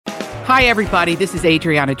Hi, everybody. This is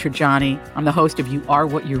Adriana Trajani. I'm the host of You Are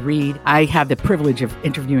What You Read. I have the privilege of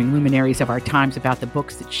interviewing luminaries of our times about the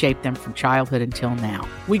books that shaped them from childhood until now.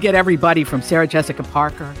 We get everybody from Sarah Jessica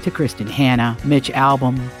Parker to Kristen Hanna, Mitch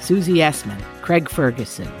Albom, Susie Essman, Craig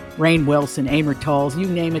Ferguson, Rainn Wilson, Amor Tolls, you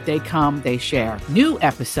name it, they come, they share. New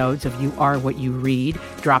episodes of You Are What You Read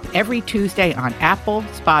drop every Tuesday on Apple,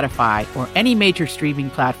 Spotify, or any major streaming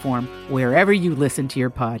platform wherever you listen to your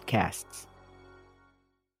podcasts.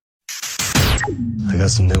 I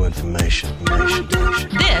got some new information.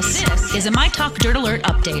 This is a My Talk Dirt Alert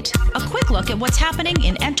update. A quick look at what's happening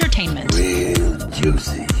in entertainment. Real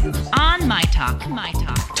juicy. On My Talk.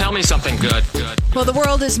 Tell me something good. Well, the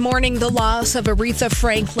world is mourning the loss of Aretha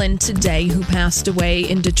Franklin today, who passed away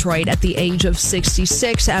in Detroit at the age of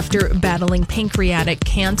 66 after battling pancreatic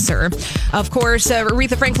cancer. Of course,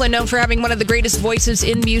 Aretha Franklin, known for having one of the greatest voices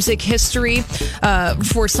in music history,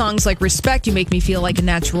 for songs like Respect, You Make Me Feel Like a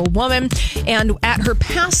Natural Woman. And at her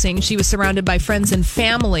passing, she was surrounded by friends and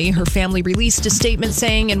family. Her family released a statement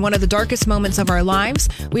saying, "In one of the darkest moments of our lives,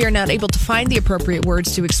 we are not able to find the appropriate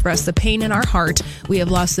words to express the pain in our heart. We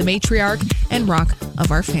have lost the matriarch and rock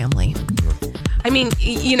of our family." I mean,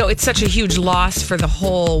 you know, it's such a huge loss for the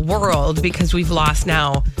whole world because we've lost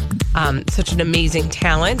now such an amazing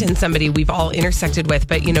talent and somebody we've all intersected with.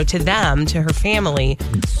 But, you know, to them, to her family,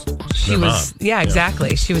 she was,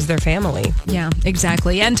 exactly. She was their family. Yeah,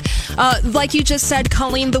 exactly. And like you just said,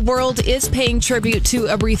 Colleen, the world is paying tribute to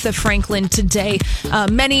Aretha Franklin today.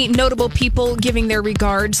 Many notable people giving their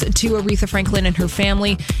regards to Aretha Franklin and her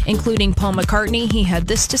family, including Paul McCartney. He had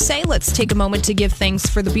this to say: "Let's take a moment to give thanks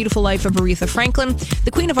for the beautiful life of Aretha Franklin,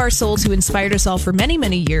 the queen of our souls who inspired us all for many,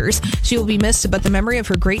 many years. She will be missed, but the memory of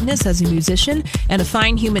her greatness as a musician and a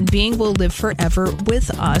fine human being will live forever with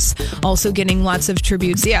us." Also getting lots of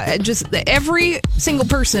tributes. Yeah, just every single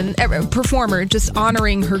person, every performer, just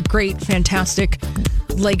honoring her great, fantastic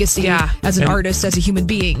legacy as an artist, as a human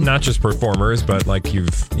being. Not just performers, but like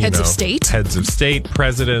heads of state,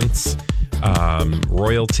 presidents,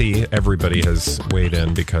 royalty. Everybody has weighed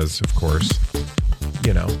in because, of course,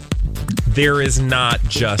 you know, there is not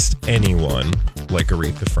just anyone like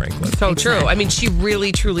Aretha Franklin. So true. I mean, she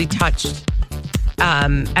really, truly touched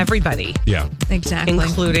everybody. Yeah. Exactly.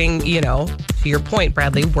 Including, you know, to your point,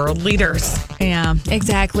 Bradley, world leaders. Yeah,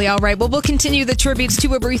 exactly. All right. Well, we'll continue the tributes to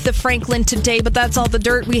Aretha Franklin today, but that's all the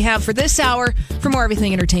dirt we have for this hour. For more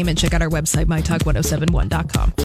Everything Entertainment, check out our website, mytalk1071.com.